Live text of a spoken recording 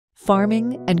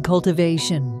farming and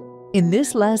cultivation. In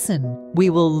this lesson, we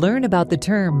will learn about the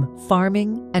term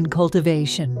farming and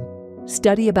cultivation,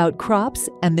 study about crops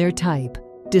and their type,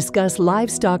 discuss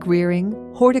livestock rearing,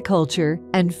 horticulture,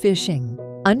 and fishing,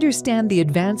 understand the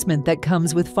advancement that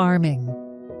comes with farming.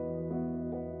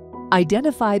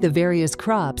 Identify the various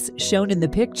crops shown in the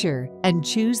picture and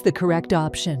choose the correct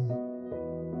option.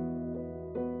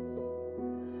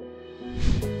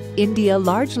 India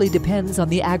largely depends on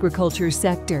the agriculture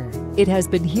sector. It has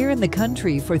been here in the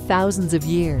country for thousands of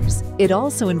years. It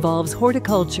also involves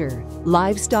horticulture,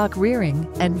 livestock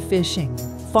rearing, and fishing.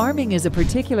 Farming is a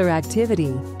particular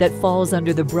activity that falls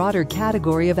under the broader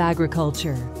category of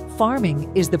agriculture. Farming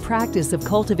is the practice of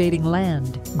cultivating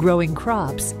land, growing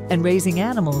crops, and raising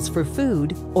animals for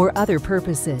food or other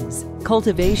purposes.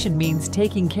 Cultivation means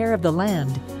taking care of the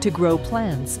land to grow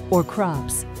plants or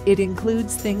crops. It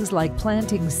includes things like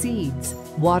planting seeds,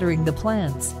 watering the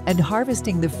plants, and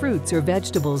harvesting the fruits or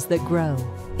vegetables that grow.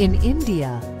 In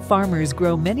India, farmers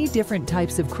grow many different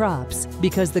types of crops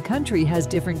because the country has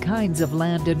different kinds of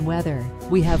land and weather.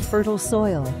 We have fertile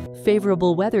soil,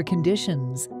 favorable weather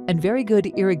conditions, and very good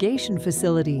irrigation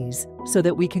facilities so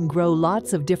that we can grow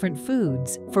lots of different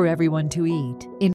foods for everyone to eat. In